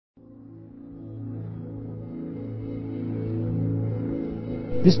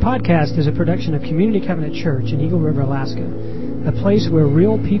This podcast is a production of Community Covenant Church in Eagle River, Alaska, a place where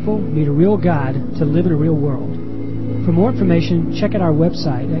real people meet a real God to live in a real world. For more information, check out our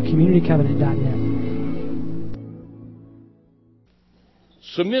website at communitycovenant.net.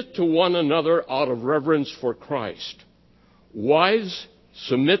 Submit to one another out of reverence for Christ. Wives,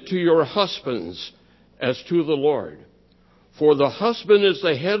 submit to your husbands as to the Lord. For the husband is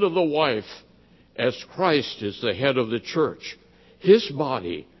the head of the wife, as Christ is the head of the church, his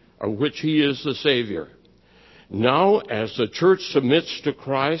body, of which he is the Savior. Now, as the church submits to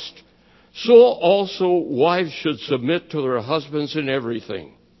Christ, so also wives should submit to their husbands in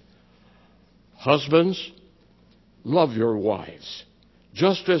everything. Husbands, love your wives,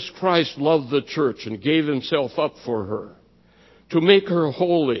 just as Christ loved the church and gave himself up for her, to make her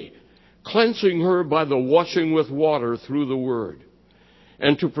holy, cleansing her by the washing with water through the word,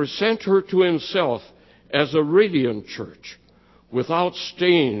 and to present her to himself as a radiant church, without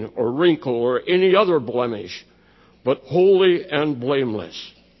stain or wrinkle or any other blemish, but holy and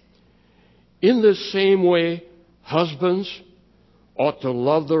blameless. In this same way, husbands ought to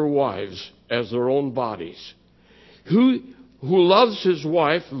love their wives as their own bodies. Who loves his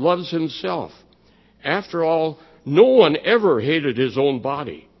wife loves himself. After all, no one ever hated his own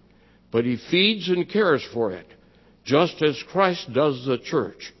body, but he feeds and cares for it, just as Christ does the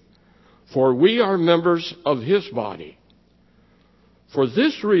church. For we are members of his body. For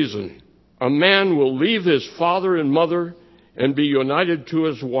this reason, a man will leave his father and mother and be united to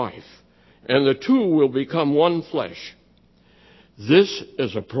his wife, and the two will become one flesh. This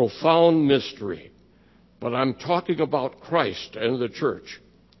is a profound mystery, but I'm talking about Christ and the church.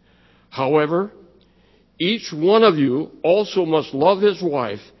 However, each one of you also must love his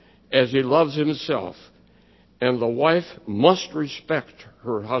wife as he loves himself, and the wife must respect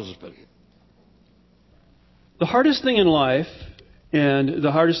her husband. The hardest thing in life, and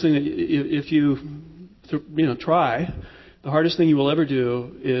the hardest thing that if you try, the hardest thing you will ever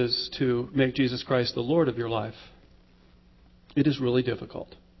do is to make Jesus Christ the Lord of your life. It is really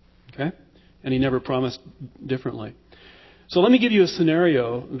difficult, okay? And he never promised differently. So let me give you a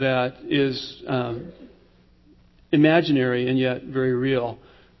scenario that is imaginary and yet very real,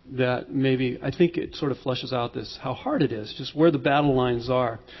 that maybe, I think it sort of fleshes out this, how hard it is, just where the battle lines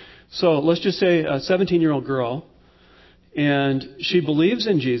are. So let's just say a 17-year-old girl, and she believes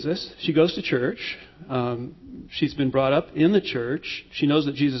in Jesus. She goes to church. She's been brought up in the church. She knows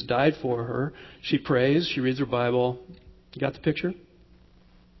that Jesus died for her. She prays. She reads her Bible. You got the picture?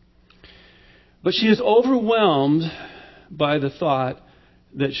 But she is overwhelmed by the thought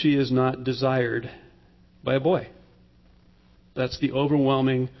that she is not desired by a boy. That's the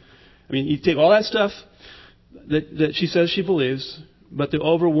overwhelming. I mean, you take all that stuff that she says she believes, but the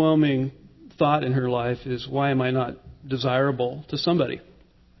overwhelming thought in her life is, why am I not desirable to somebody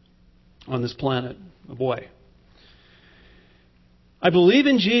on this planet, a boy? I believe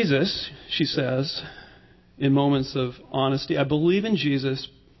in Jesus, she says, in moments of honesty. I believe in Jesus,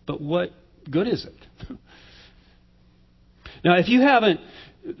 but what good is it? Now, if you haven't,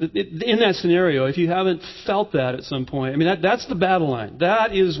 in that scenario, if you haven't felt that at some point, I mean, that's the battle line.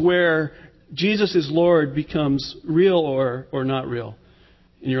 That is where Jesus is Lord becomes real or not real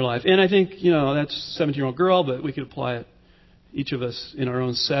in your life. And I think, that's a 17-year-old girl, but we could apply it, each of us, in our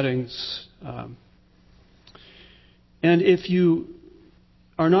own settings. And if you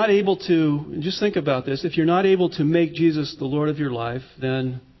are not able to, just think about this, if you're not able to make Jesus the Lord of your life,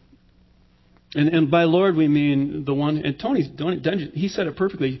 then, and by Lord we mean the one, and Tony, he said it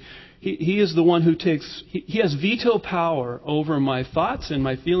perfectly, he is the one who takes, he has veto power over my thoughts and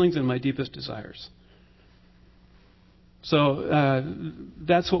my feelings and my deepest desires. So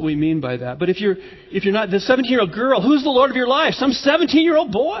that's what we mean by that. But if you're not the 17-year-old girl, who's the Lord of your life? Some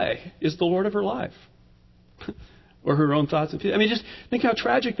 17-year-old boy is the Lord of her life, or her own thoughts and feelings. I mean, just think how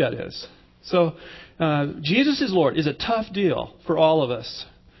tragic that is. So Jesus is Lord is a tough deal for all of us,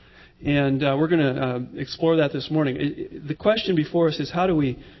 and we're going to explore that this morning. The question before us is, how do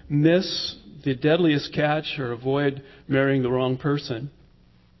we miss the deadliest catch or avoid marrying the wrong person?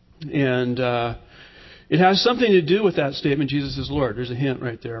 And it has something to do with that statement, Jesus is Lord. There's a hint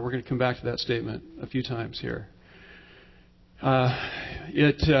right there. We're going to come back to that statement a few times here.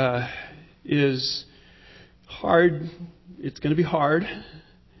 It is hard. It's going to be hard.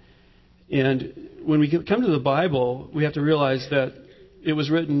 And when we come to the Bible, we have to realize that it was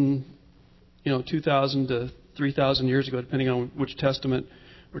written, 2,000 to 3,000 years ago, depending on which testament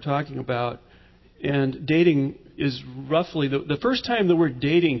we're talking about. And dating is roughly, the first time the word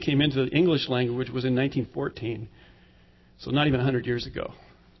dating came into the English language was in 1914. So not even 100 years ago.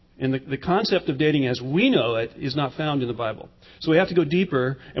 And the concept of dating as we know it is not found in the Bible. So we have to go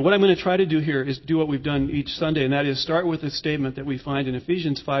deeper. And what I'm going to try to do here is do what we've done each Sunday, and that is start with a statement that we find in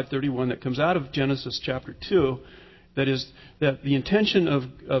Ephesians 5:31 that comes out of Genesis chapter 2. That is, that the intention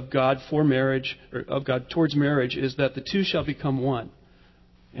of God for marriage, or of God towards marriage, is that the two shall become one.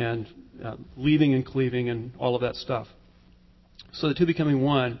 And leaving and cleaving and all of that stuff. So the two becoming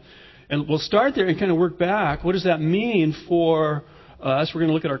one. And we'll start there and kind of work back. What does that mean for us? We're going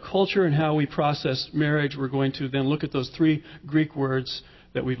to look at our culture and how we process marriage. We're going to then look at those 3 Greek words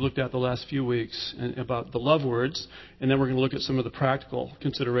that we've looked at the last few weeks and about the love words. And then we're going to look at some of the practical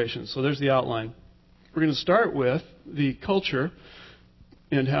considerations. So there's the outline. We're going to start with the culture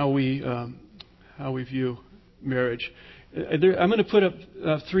and how we view marriage. I'm going to put up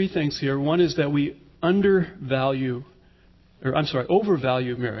 3 things here. One is that we overvalue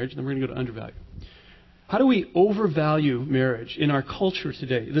marriage. Then we're going to go to undervalue. How do we overvalue marriage in our culture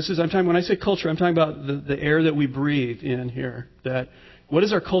today? When I say culture, I'm talking about the air that we breathe in here. What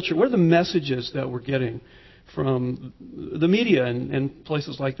is our culture? What are the messages that we're getting from the media and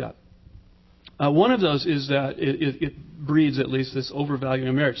places like that? One of those is that it breeds at least this overvaluing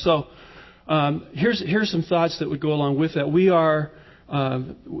of marriage. So here's some thoughts that would go along with that. We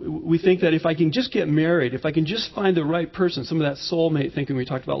think that if I can just get married, if I can just find the right person, some of that soulmate thinking we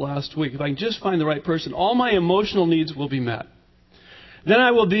talked about last week, if I can just find the right person, all my emotional needs will be met. Then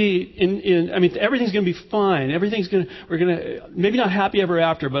I will be everything's going to be fine. We're going to, maybe not happy ever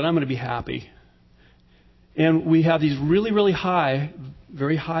after, but I'm going to be happy. And we have these really, really high,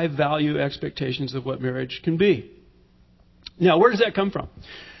 very high value expectations of what marriage can be. Now, where does that come from?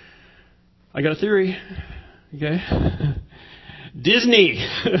 I got a theory. Okay. Disney.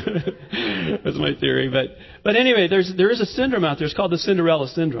 That's my theory. But anyway, there is a syndrome out there. It's called the Cinderella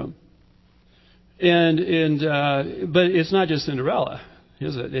syndrome. But it's not just Cinderella,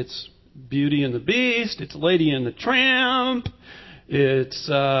 is it? It's Beauty and the Beast. It's Lady and the Tramp. It's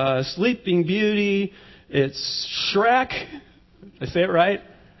Sleeping Beauty. It's Shrek. Did I say it right?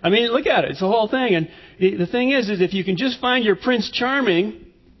 I mean, look at it. It's the whole thing. And the thing is if you can just find your Prince Charming,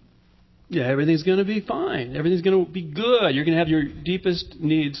 yeah, everything's going to be fine. Everything's going to be good. You're going to have your deepest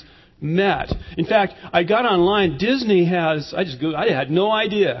needs met. In fact, I got online. Disney has, I had no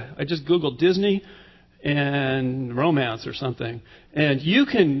idea. I just Googled Disney and romance or something. And you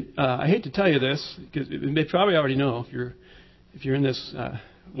can, I hate to tell you this, because they probably already know if you're in this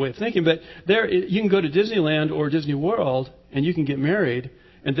way of thinking, but you can go to Disneyland or Disney World and you can get married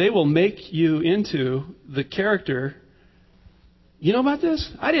and they will make you into the character. You know about this?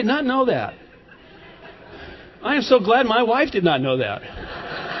 I did not know that. I am so glad my wife did not know that.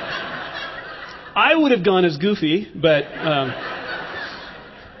 I would have gone as Goofy, but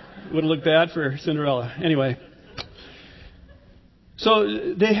would have looked bad for Cinderella. Anyway.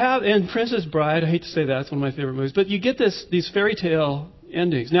 So they have, and Princess Bride, I hate to say that, it's one of my favorite movies, but you get these fairy tale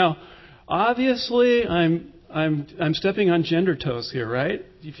endings. Now, obviously, I'm stepping on gender toes here, right?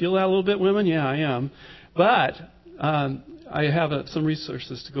 Do you feel that a little bit, women? Yeah, I am. But I have some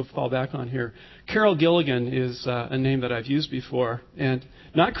resources to go fall back on here. Carol Gilligan is a name that I've used before, and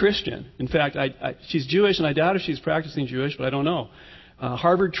not Christian. In fact, she's Jewish, and I doubt if she's practicing Jewish, but I don't know.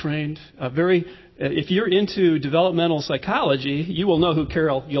 Harvard trained, if you're into developmental psychology, you will know who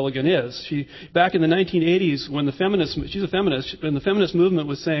Carol Gilligan is. Back in the 1980s, she's a feminist, when the feminist movement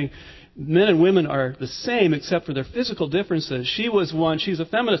was saying men and women are the same except for their physical differences, she's a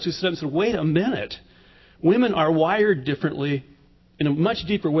feminist who stood up and said, wait a minute. Women are wired differently in a much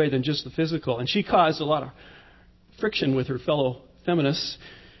deeper way than just the physical. And she caused a lot of friction with her fellow feminists.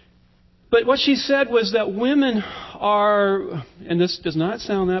 But what she said was that women are, and this does not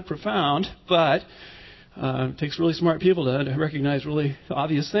sound that profound, but it takes really smart people to recognize really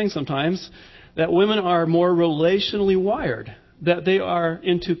obvious things sometimes, that women are more relationally wired, that they are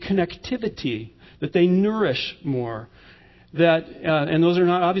into connectivity, that they nourish more. And those are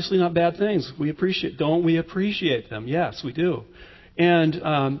obviously not bad things. Don't we appreciate them? Yes, we do.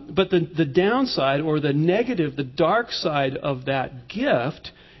 But the downside or the negative, the dark side of that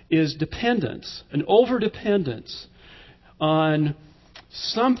gift is dependence, an over-dependence on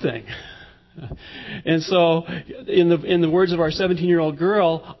something. And so, in the words of our 17-year-old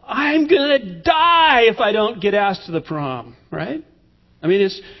girl, I'm going to die if I don't get asked to the prom, right? I mean,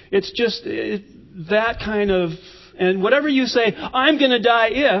 it's just that kind of. And whatever you say, I'm going to die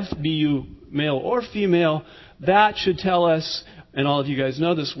if, be you male or female, that should tell us, and all of you guys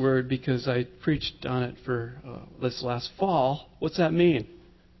know this word because I preached on it for this last fall. What's that mean?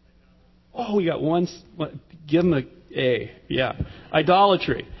 Oh, we got one. Give them A. Yeah.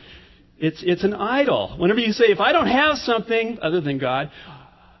 Idolatry. It's an idol. Whenever you say, if I don't have something other than God,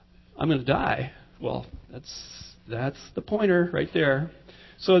 I'm going to die. Well, that's the pointer right there.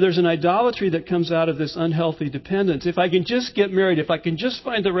 So there's an idolatry that comes out of this unhealthy dependence. If I can just get married, if I can just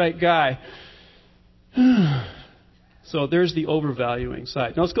find the right guy. So there's the overvaluing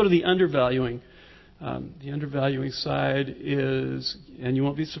side. Now let's go to the undervaluing. The undervaluing side is, and you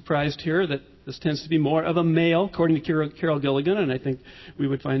won't be surprised here, that this tends to be more of a male, according to Carol Gilligan, and I think we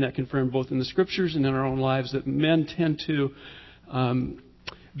would find that confirmed both in the Scriptures and in our own lives, that men tend to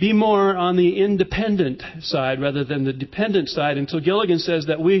be more on the independent side rather than the dependent side. And so Gilligan says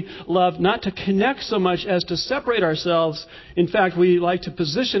that we love not to connect so much as to separate ourselves. In fact, we like to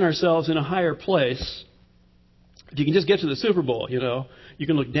position ourselves in a higher place. If you can just get to the Super Bowl, you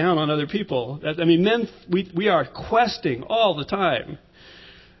can look down on other people. Men, we are questing all the time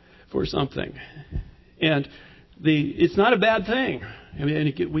for something. And it's not a bad thing.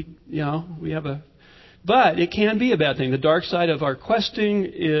 But it can be a bad thing. The dark side of our questing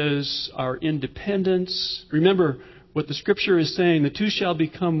is our independence. Remember what the Scripture is saying, the two shall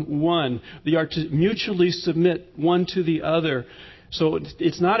become one. They are to mutually submit one to the other. So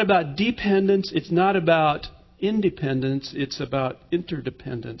it's not about dependence. It's not about independence. It's about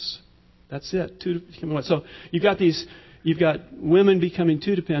interdependence. That's it. Two becoming one. So you've got women becoming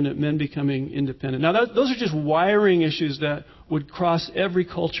too dependent, men becoming independent. Now those are just wiring issues that would cross every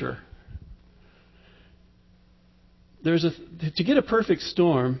culture. To get a perfect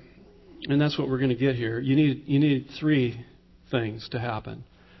storm, and that's what we're going to get here, you need three things to happen.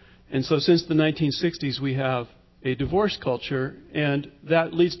 And so since the 1960s, we have a divorce culture, and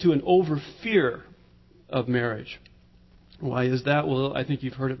that leads to an over-fear of marriage. Why is that? Well, I think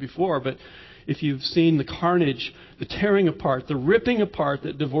you've heard it before, but if you've seen the carnage, the tearing apart, the ripping apart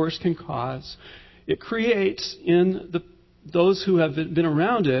that divorce can cause, it creates in those who have been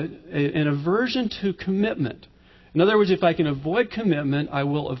around it an aversion to commitment. In other words, if I can avoid commitment, I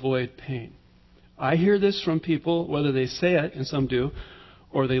will avoid pain. I hear this from people, whether they say it, and some do,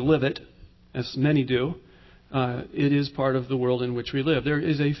 or they live it, as many do. It is part of the world in which we live. There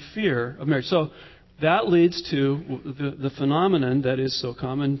is a fear of marriage. So that leads to the phenomenon that is so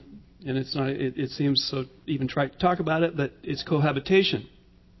common, and it's not. It seems so even try to talk about it, but it's cohabitation.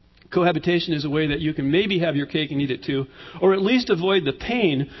 Cohabitation is a way that you can maybe have your cake and eat it too, or at least avoid the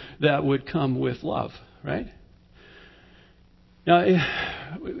pain that would come with love, right? Now,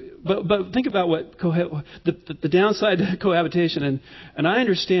 but think about what the downside to cohabitation, and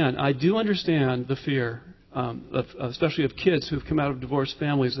I do understand the fear, especially of kids who've come out of divorced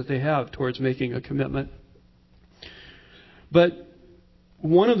families, that they have towards making a commitment. But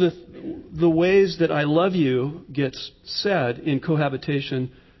one of the ways that I love you gets said in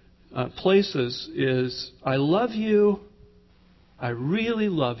cohabitation places is, I love you, I really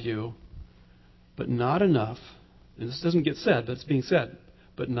love you, but not enough. And this doesn't get said, but it's being said.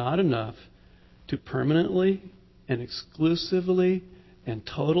 But not enough to permanently and exclusively and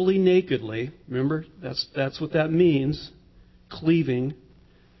totally nakedly, remember, that's what that means, cleaving,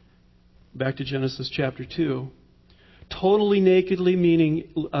 back to Genesis chapter 2. Totally nakedly meaning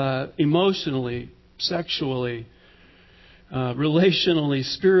emotionally, sexually, relationally,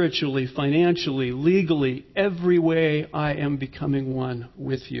 spiritually, financially, legally, every way I am becoming one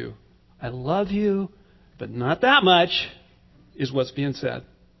with you. I love you, but not that much, is what's being said.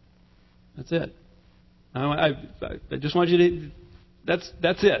 That's it. I just want you to. That's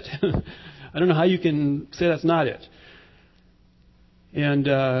it. I don't know how you can say that's not it. And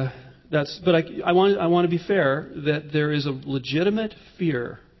but I want to be fair that there is a legitimate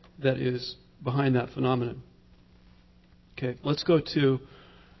fear that is behind that phenomenon. Okay, let's go to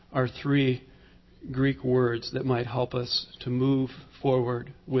our three Greek words that might help us to move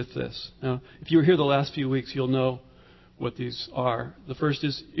forward with this. Now, if you were here the last few weeks, you'll know what these are. The first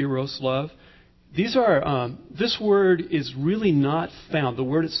is eros, love. These are, this word is really not found, the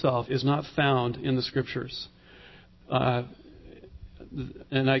word itself is not found in the Scriptures. And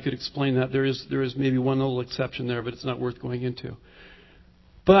I could explain that. There is maybe one little exception there, but it's not worth going into.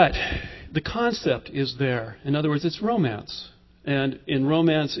 But the concept is there. In other words, it's romance. And in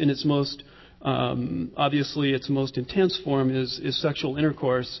romance, in its most, obviously, its most intense form is sexual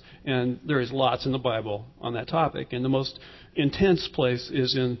intercourse. And there is lots in the Bible on that topic. And the most intense place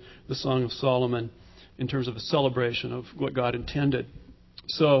is in the Song of Solomon in terms of a celebration of what God intended.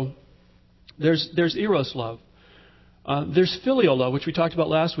 So there's eros love. There's filial love, which we talked about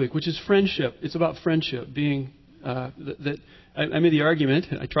last week, which is friendship. It's about friendship, being I made the argument,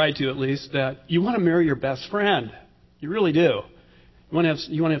 I tried to at least, that you want to marry your best friend. You really do. You want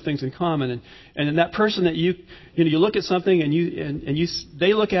to have things in common, and then that person that you look at something and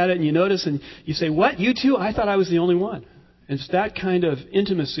they look at it and you notice and you say, "What? You too? I thought I was the only one." And it's that kind of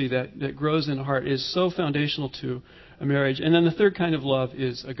intimacy that grows in the heart is so foundational to a marriage. And then the third kind of love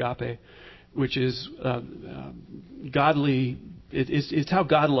is agape, which is godly. It's how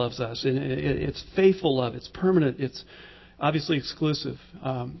God loves us. And it's faithful love. It's permanent. It's obviously exclusive.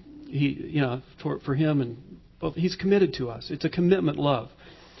 For him, and both, he's committed to us. It's a commitment love.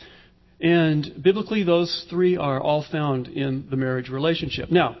 And biblically, those three are all found in the marriage relationship.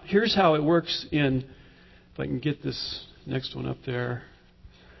 Now, here's how it works if I can get this next one up there,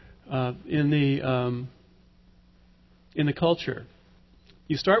 in the culture.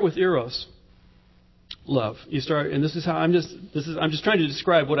 You start with eros, love. You start, and this is how I'm just trying to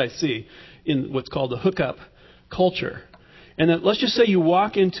describe what I see in what's called the hookup culture. And then let's just say you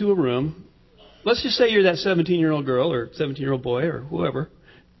walk into a room. Let's just say you're that 17-year-old girl or 17-year-old boy or whoever.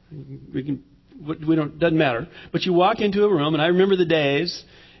 Doesn't matter. But you walk into a room, and I remember the days,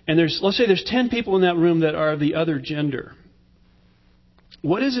 and let's say there's 10 people in that room that are the other gender.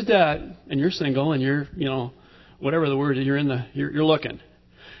 What is it and you're single, and you're, whatever the word, you're looking.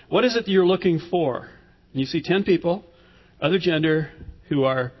 What is it that you're looking for? And you see 10 people, other gender, who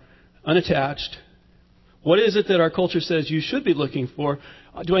are unattached. What is it that our culture says you should be looking for?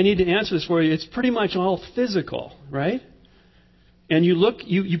 Do I need to answer this for you? It's pretty much all physical, right? And you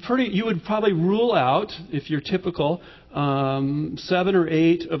would probably rule out, if you're typical, 7 or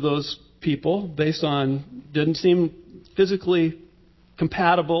 8 of those people based on, didn't seem physically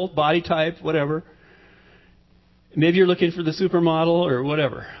compatible, body type, whatever. Maybe you're looking for the supermodel or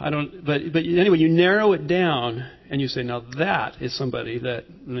whatever. But anyway, you narrow it down and you say, now that is somebody that,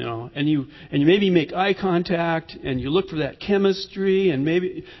 and you maybe make eye contact and you look for that chemistry and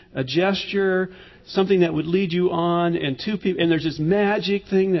maybe a gesture, something that would lead you on, and two people, and there's this magic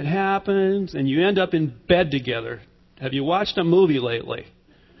thing that happens and you end up in bed together. Have you watched a movie lately?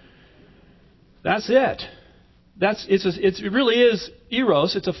 That's it. It really is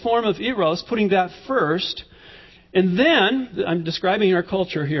eros. It's a form of eros, putting that first. And then, I'm describing our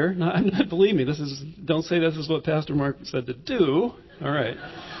culture here. Believe me, don't say this is what Pastor Mark said to do. All right.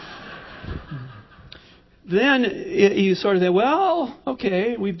 Then you sort of say, well,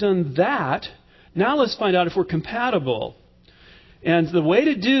 okay, we've done that. Now let's find out if we're compatible. And the way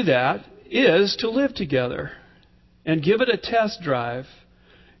to do that is to live together and give it a test drive.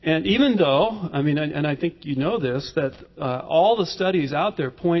 And even though, and I think you know this, that all the studies out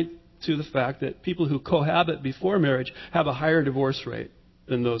there point to the fact that people who cohabit before marriage have a higher divorce rate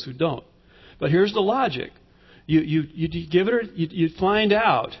than those who don't. But here's the logic. You give it, you find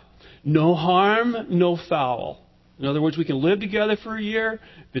out. No harm, no foul. In other words, we can live together for a year.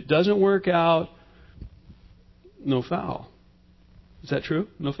 If it doesn't work out, no foul. Is that true?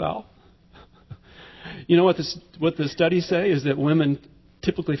 No foul? You know what the studies say is that women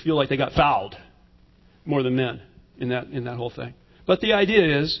typically feel like they got fouled more than men in that whole thing. But the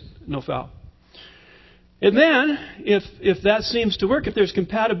idea is no foul. And then, if that seems to work, if there's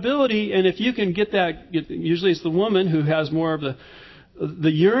compatibility, and if you can get that, usually it's the woman who has more of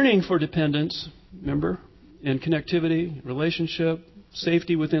the yearning for dependence, remember, and connectivity, relationship,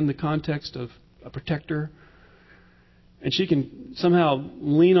 safety within the context of a protector. And she can somehow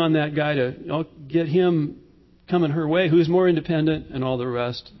lean on that guy to get him coming her way, who's more independent and all the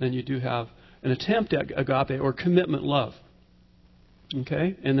rest. Then you do have an attempt at agape or commitment love.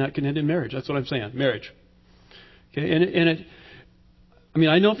 Okay? And that can end in marriage. That's what I'm saying. Marriage. Okay?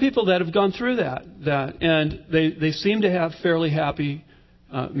 I know people that have gone through that and they seem to have fairly happy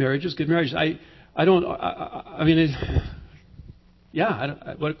marriages, good marriages.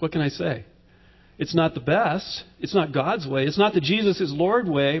 What can I say? It's not the best. It's not God's way. It's not the Jesus is Lord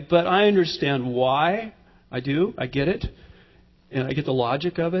way, but I understand why. I do. I get it. And I get the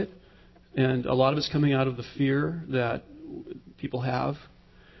logic of it. And a lot of it's coming out of the fear that people have.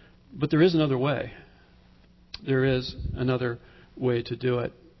 But there is another way. There is another way to do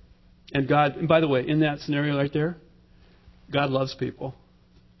it. And God, and by the way, in that scenario right there, God loves people.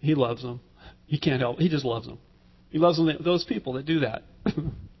 He loves them. He can't help. He just loves them. He loves them, those people that do that.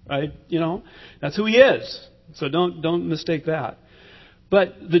 Right? That's who He is. So don't mistake that.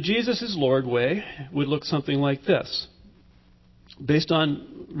 But the Jesus is Lord way would look something like this. Based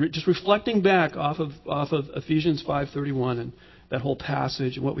on just reflecting back off of Ephesians 5:31 and that whole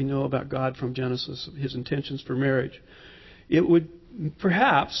passage and what we know about God from Genesis, His intentions for marriage, it would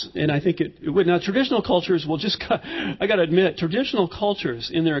perhaps, and I think it would. Now, traditional cultures will I got to admit, traditional cultures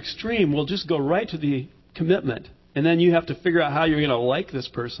in their extreme will just go right to the commitment. And then you have to figure out how you're going to like this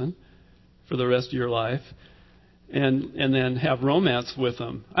person for the rest of your life and then have romance with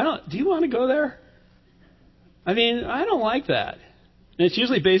them. Do you want to go there? I don't like that. And it's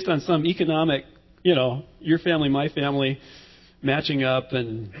usually based on some economic your family, my family, matching up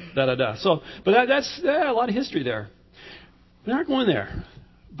and da-da-da. So, but that's a lot of history there. We aren't going there.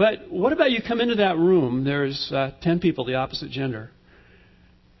 But what about you come into that room, there's 10 people, the opposite gender.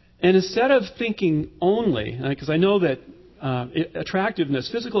 And instead of thinking only, because I know that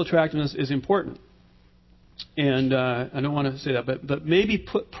physical attractiveness is important. And I don't want to say that, but maybe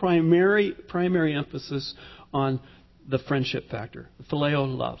put primary emphasis on the friendship factor, the phileo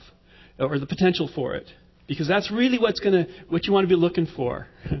love, or the potential for it. Because that's really what you want to be looking for.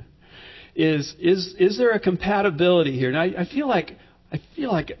 Is there a compatibility here? And I feel like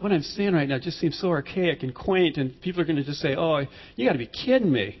what I'm saying right now just seems so archaic and quaint, and people are going to just say, "Oh, you got to be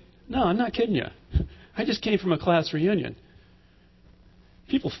kidding me." No, I'm not kidding you. I just came from a class reunion.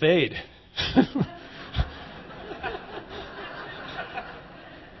 People fade.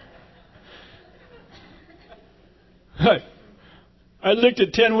 I looked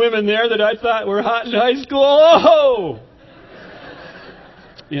at 10 women there that I thought were hot in high school. Oh!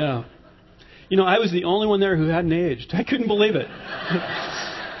 Yeah. I was the only one there who hadn't aged. I couldn't believe it.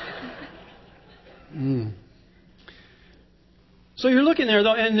 So you're looking there,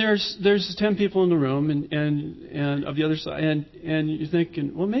 though, and there's 10 people in the room, and of the other side, and you're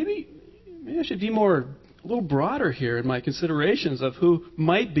thinking, well, maybe I should be a little broader here in my considerations of who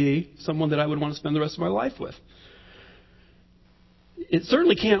might be someone that I would want to spend the rest of my life with. It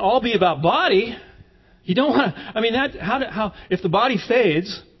certainly can't all be about body. You don't want to. I mean, how if the body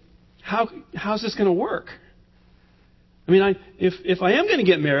fades, how's this going to work? I mean, if I am going to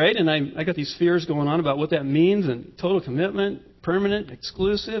get married, and I got these fears going on about what that means, and total commitment, permanent,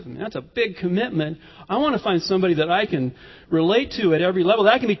 exclusive, and that's a big commitment. I want to find somebody that I can relate to at every level,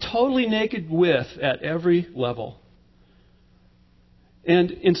 that I can be totally naked with at every level.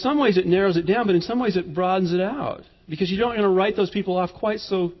 And in some ways it narrows it down, but in some ways it broadens it out. Because you don't want to write those people off quite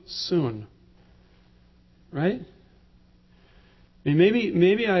so soon. Right? I mean,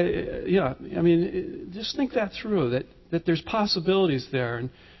 just think that through, that there's possibilities there.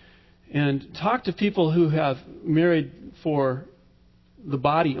 And talk to people who have married for the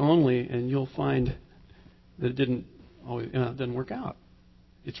body only, and you'll find that it didn't work out.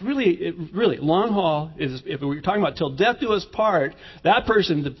 It's really, long haul is, if we're talking about till death do us part, that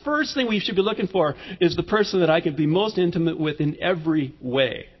person, the first thing we should be looking for is the person that I can be most intimate with in every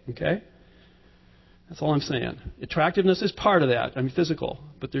way. Okay? That's all I'm saying. Attractiveness is part of that. I mean, physical.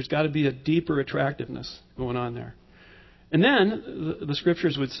 But there's got to be a deeper attractiveness going on there. And then, the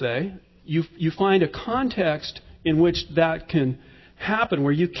scriptures would say, you find a context in which that can happen,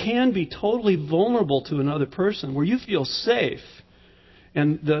 where you can be totally vulnerable to another person, where you feel safe.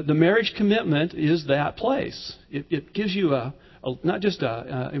 And the marriage commitment is that place. It gives you not just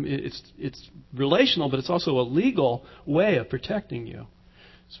it's relational, but it's also a legal way of protecting you.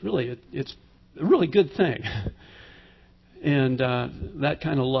 It's a really good thing. And that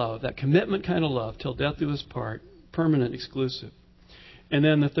kind of love, that commitment kind of love, till death do us part, permanent, exclusive. And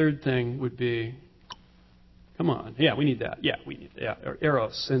then the third thing would be, come on, yeah, we need that. Yeah, we need that. Yeah,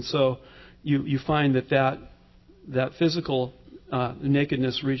 eros. And so you find that physical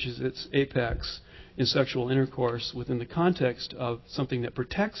nakedness reaches its apex in sexual intercourse within the context of something that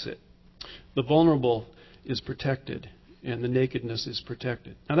protects it. The vulnerable is protected, and the nakedness is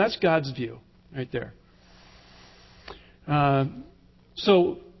protected. Now that's God's view, right there.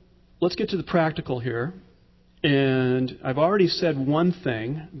 So let's get to the practical here. And I've already said one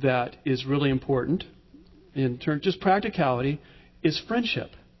thing that is really important in terms just practicality is friendship.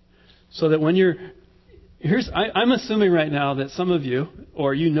 So that when I'm assuming right now that some of you,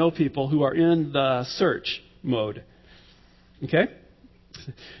 or you know people who are in the search mode. Okay?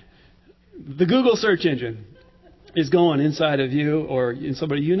 The Google search engine is going inside of you or in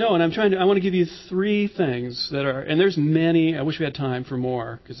somebody you know, and I want to give you 3 things that are, and there's many, I wish we had time for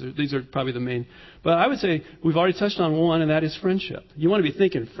more, because these are probably the main, but I would say we've already touched on one, and that is friendship. You want to be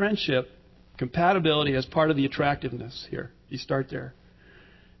thinking friendship, compatibility as part of the attractiveness here. You start there.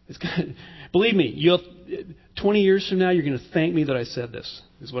 Believe me, 20 years from now, you're going to thank me that I said this,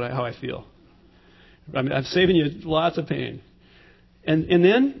 is how I feel. I'm saving you lots of pain. And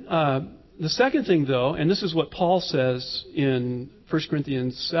then the second thing, though, and this is what Paul says in 1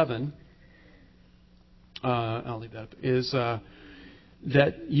 Corinthians 7, I'll leave that up, is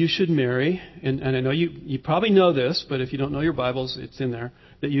that you should marry, and I know you probably know this, but if you don't know your Bibles, it's in there,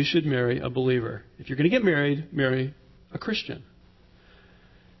 that you should marry a believer. If you're going to get married, marry a Christian.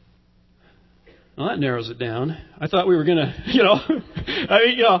 Well, that narrows it down. I thought we were going to,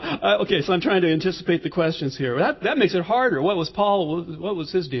 okay, so I'm trying to anticipate the questions here. That makes it harder. What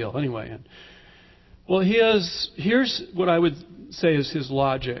was his deal anyway? Well, here's what I would say is his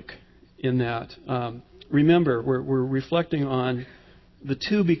logic in that. Remember, we're reflecting on the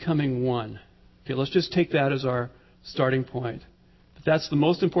two becoming one. Okay, let's just take that as our starting point. But that's the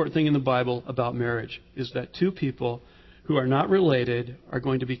most important thing in the Bible about marriage, is that two people who are not related are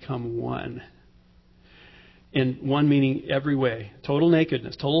going to become one. And one meaning every way. Total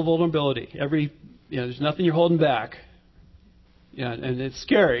nakedness, total vulnerability. There's nothing you're holding back. Yeah, and it's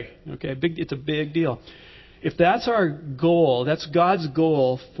scary. Okay, it's a big deal. If that's our goal, that's God's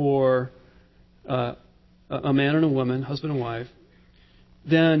goal for a man and a woman, husband and wife,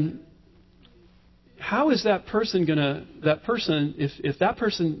 then how is that person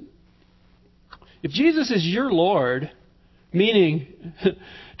if Jesus is your Lord, meaning,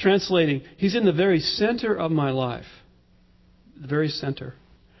 translating, He's in the very center of my life, the very center,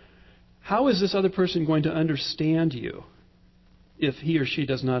 how is this other person going to understand you if he or she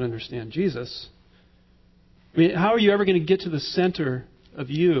does not understand Jesus? I mean, how are you ever going to get to the center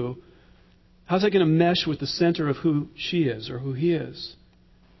of you? How's that going to mesh with the center of who she is or who he is?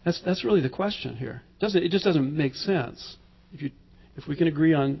 That's really the question here. It just doesn't make sense. If we can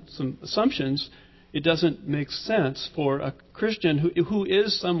agree on some assumptions, it doesn't make sense for a Christian who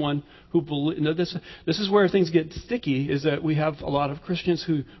is someone who believes. This is where things get sticky, is that we have a lot of Christians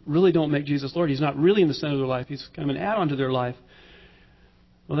who really don't make Jesus Lord. He's not really in the center of their life. He's kind of an add-on to their life.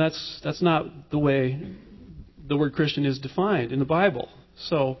 Well, that's not the way the word Christian is defined in the Bible.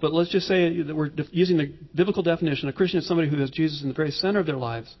 But let's just say that we're using the biblical definition. A Christian is somebody who has Jesus in the very center of their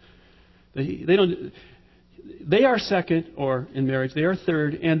lives. They are second, or in marriage, they are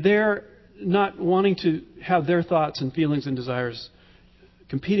third, and they're not wanting to have their thoughts and feelings and desires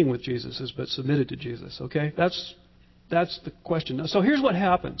competing with Jesus's, but submitted to Jesus. Okay, that's the question. So here's what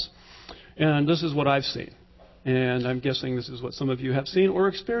happens, and this is what I've seen, and I'm guessing this is what some of you have seen or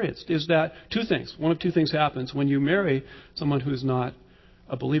experienced. Is that one of two things happens when you marry someone who's not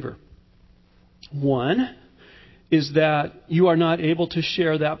a believer. One is that you are not able to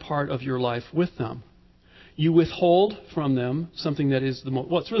share that part of your life with them. You withhold from them something that is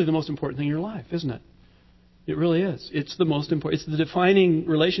it's really the most important thing in your life, isn't it? It really is. It's the most important. It's the defining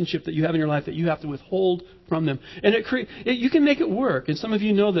relationship that you have in your life that you have to withhold from them. And you can make it work. And some of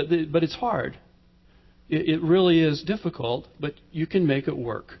you know that, but it's hard. It really is difficult, but you can make it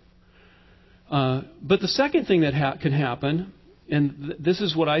work. But the second thing that can happen, and this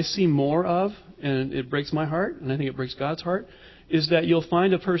is what I see more of, and it breaks my heart, and I think it breaks God's heart, is that you'll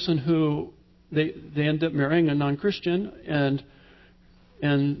find a person who they end up marrying a non-Christian, and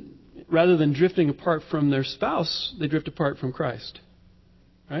rather than drifting apart from their spouse, they drift apart from Christ,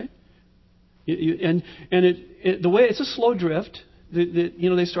 right? And the way it's a slow drift.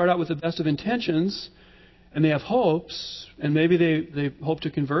 They start out with the best of intentions, and they have hopes, and maybe they hope to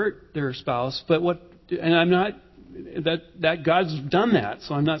convert their spouse. And I'm not that God's done that,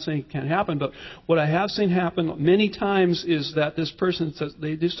 so I'm not saying it can't happen. But what I have seen happen many times is that this person says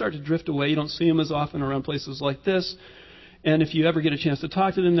they do start to drift away. You don't see them as often around places like this. And if you ever get a chance to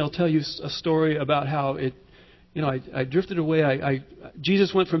talk to them, they'll tell you a story about how I drifted away.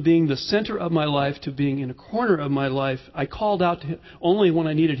 Jesus went from being the center of my life to being in a corner of my life. I called out to Him only when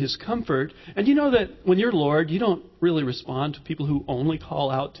I needed His comfort. And you know that when you're Lord, you don't really respond to people who only call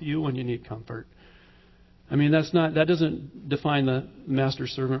out to you when you need comfort. I mean, that doesn't define the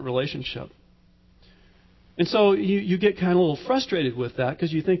master-servant relationship. And so you get kind of a little frustrated with that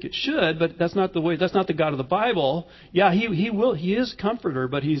because you think it should, but that's not the way. That's not the God of the Bible. Yeah, He is comforter,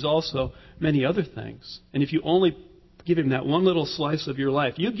 but He's also many other things. And if you only give Him that one little slice of your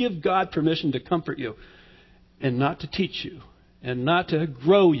life, you give God permission to comfort you and not to teach you and not to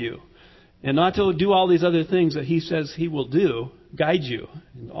grow you and not to do all these other things that He says He will do, guide you,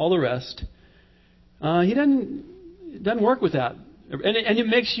 and all the rest. He doesn't work with that. And it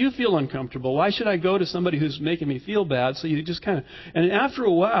makes you feel uncomfortable. Why should I go to somebody who's making me feel bad? So you just kind of, and after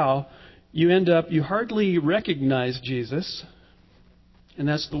a while, you hardly recognize Jesus. And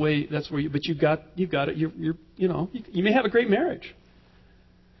that's where but you've got it. You may have a great marriage.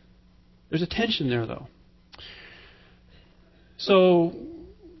 There's a tension there, though. So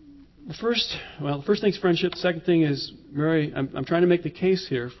the first thing is friendship. The second thing is marry. I'm trying to make the case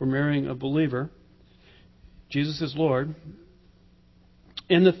here for marrying a believer. Jesus is Lord.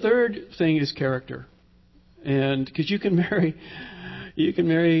 And the third thing is character. And because you can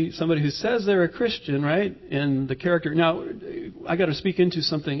marry somebody who says they're a Christian, right? And the character. Now, I got to speak into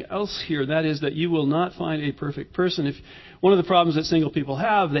something else here. That is that you will not find a perfect person. One of the problems that single people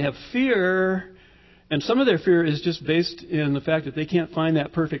have, they have fear, and some of their fear is just based in the fact that they can't find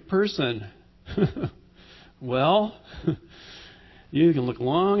that perfect person. Well, you can look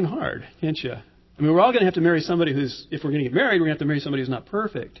long and hard, can't you? I mean, we're all going to have to marry somebody if we're going to get married, we're going to have to marry somebody who's not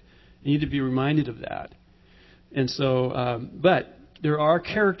perfect. You need to be reminded of that. And so, but there are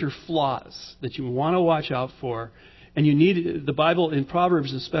character flaws that you want to watch out for. And you need, the Bible in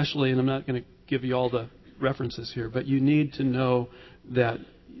Proverbs especially, and I'm not going to give you all the references here, but you need to know that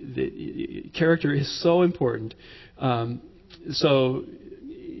the character is so important. So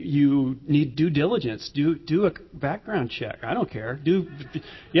you need due diligence. Do a background check. I don't care.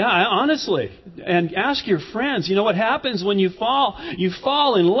 Honestly. And ask your friends. You know what happens when you fall? You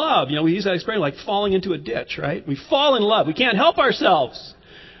fall in love. You know, we use that expression like falling into a ditch, right? We fall in love. We can't help ourselves.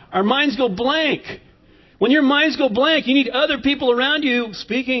 Our minds go blank. When your minds go blank, you need other people around you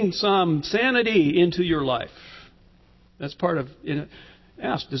speaking some sanity into your life. That's part of,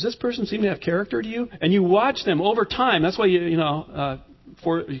 ask, does this person seem to have character to you? And you watch them over time. That's why,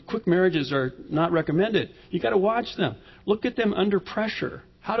 for quick marriages are not recommended. You got to watch them. Look at them under pressure.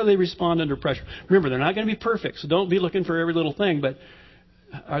 How do they respond under pressure? Remember, they're not going to be perfect, so don't be looking for every little thing, but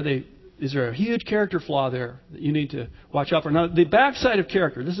is there a huge character flaw there that you need to watch out for? Now, the backside of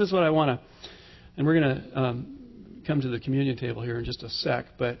character, this is what I want to, and we're going to come to the communion table here in just a sec,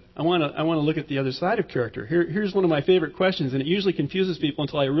 but I want to look at the other side of character. Here's one of my favorite questions, and it usually confuses people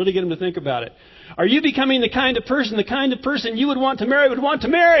until I really get them to think about it. Are you becoming the kind of person you would want to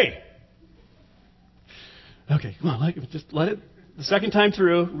marry? Okay, come on, just let it, the second time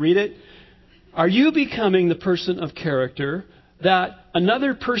through, read it. Are you becoming the person of character that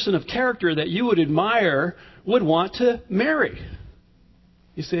another person of character that you would admire would want to marry?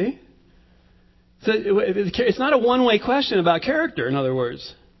 You see? So it's not a one-way question about character, in other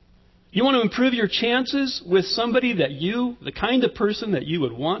words. You want to improve your chances with somebody the kind of person that you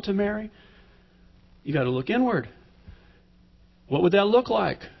would want to marry? You got to look inward. What would that look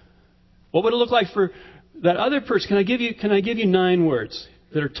like? What would it look like for that other person? Can I give you 9 words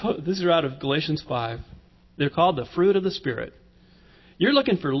these are out of Galatians 5. They're called the fruit of the Spirit. You're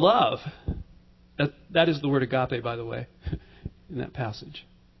looking for love. That is the word agape, by the way, in that passage.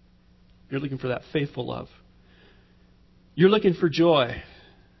 You're looking for that faithful love. You're looking for joy.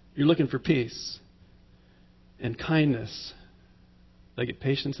 You're looking for peace and kindness. Did I get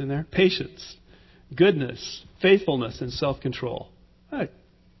patience in there? Patience, goodness, faithfulness, and self-control. I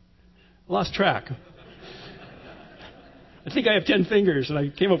lost track. I think I have 10 fingers, and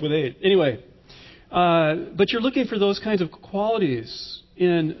I came up with 8. Anyway, but you're looking for those kinds of qualities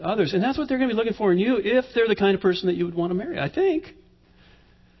in others. And that's what they're going to be looking for in you if they're the kind of person that you would want to marry, I think.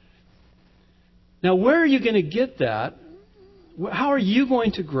 Now, where are you going to get that? How are you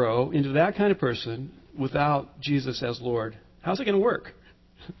going to grow into that kind of person without Jesus as Lord? How's it going to work?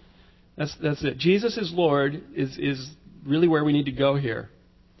 That's it. Jesus as Lord is really where we need to go here.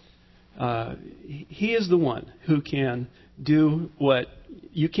 He is the one who can do what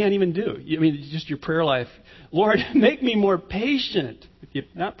you can't even do. I mean, just your prayer life. Lord, make me more patient. If you've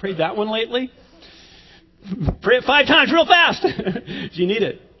not prayed that one lately, pray it 5 times real fast. You need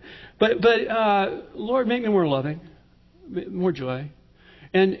it. But Lord, make me more loving, more joy,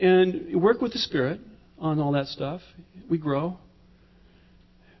 and work with the Spirit on all that stuff. We grow.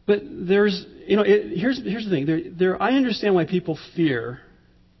 But here's the thing. I understand why people fear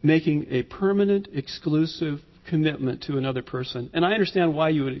making a permanent, exclusive commitment to another person, and I understand why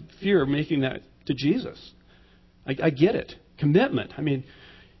you would fear making that to Jesus. I get it. Commitment. I mean,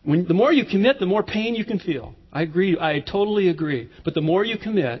 the more you commit, the more pain you can feel. I agree. I totally agree. But the more you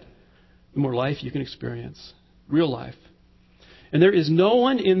commit, the more life you can experience. Real life. And there is no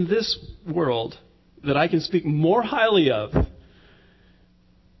one in this world that I can speak more highly of.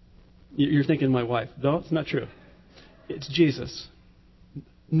 You're thinking my wife. No, it's not true. It's Jesus.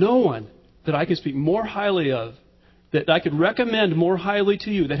 No one that I can speak more highly of, that I could recommend more highly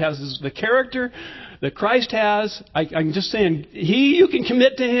to you, that has the character that Christ has. I'm just saying, you can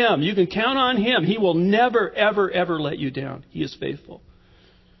commit to Him. You can count on Him. He will never, ever, ever let you down. He is faithful.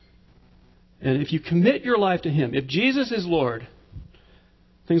 And if you commit your life to Him, if Jesus is Lord,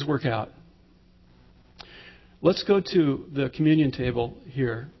 things work out. Let's go to the communion table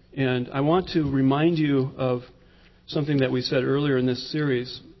here. And I want to remind you of something that we said earlier in this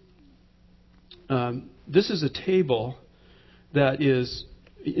series. This is a table that is...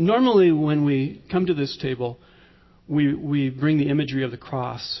 Normally when we come to this table, we bring the imagery of the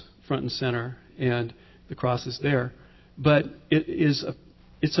cross front and center, and the cross is there. But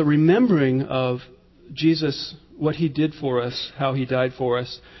it's a remembering of Jesus, what He did for us, how He died for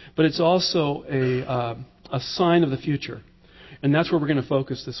us. But it's also a sign of the future. And that's where we're going to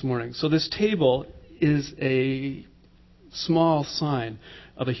focus this morning. So this table is a small sign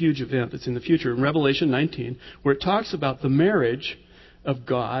of a huge event that's in the future. In Revelation 19, where it talks about the marriage of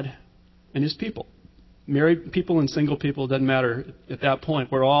God and His people. Married people and single people, doesn't matter at that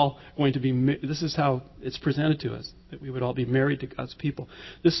point. We're all going to be, this is how it's presented to us, that we would all be married to God's people.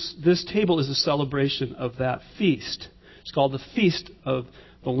 This table is a celebration of that feast. It's called the Feast of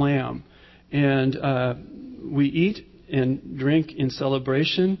the Lamb. And we eat and drink in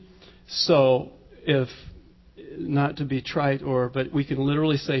celebration. So if, not to be trite, but we can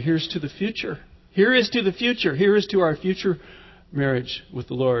literally say, here's to the future. Here is to the future. Here is to our future marriage with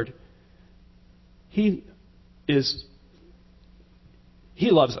the Lord. He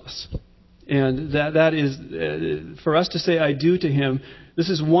loves us. And that is, for us to say I do to Him, this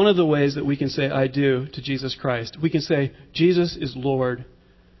is one of the ways that we can say I do to Jesus Christ. We can say, Jesus is Lord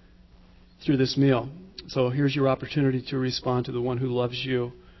through this meal. So here's your opportunity to respond to the one who loves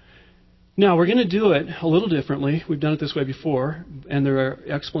you. Now, we're going to do it a little differently. We've done it this way before, and there are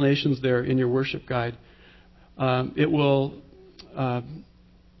explanations there in your worship guide. It will...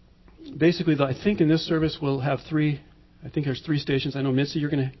 Basically, I think in this service we'll have there's 3 stations. I know, Mitzi,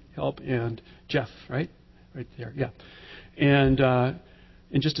 you're going to help, and Jeff, right? Right there, yeah. And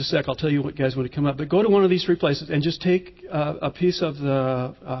in just a sec, I'll tell you what guys want to come up. But go to one of these 3 places and just take a piece of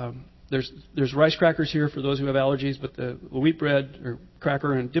the... There's rice crackers here for those who have allergies, but the wheat bread or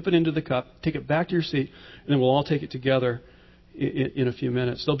cracker, and dip it into the cup, take it back to your seat, and then we'll all take it together in a few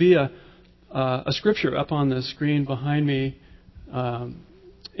minutes. There'll be a scripture up on the screen behind me,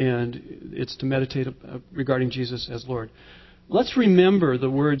 and it's to meditate regarding Jesus as Lord. Let's remember the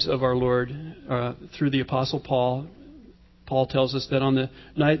words of our Lord through the Apostle Paul. Paul tells us that on the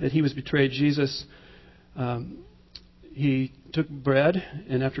night that he was betrayed, Jesus, he took bread,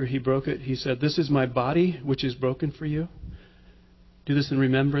 and after he broke it, he said, "This is my body, which is broken for you. Do this in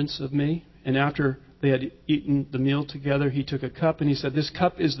remembrance of me." And after they had eaten the meal together, he took a cup, and he said, "This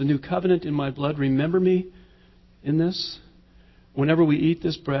cup is the new covenant in my blood. Remember me in this." Whenever we eat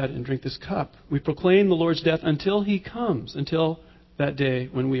this bread and drink this cup, we proclaim the Lord's death until He comes, until that day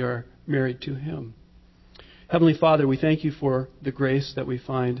when we are married to Him. Heavenly Father, we thank You for the grace that we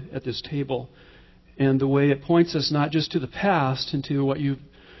find at this table and the way it points us not just to the past and to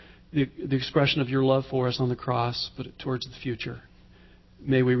the expression of Your love for us on the cross, but towards the future.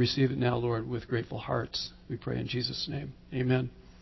 May we receive it now, Lord, with grateful hearts. We pray in Jesus' name. Amen.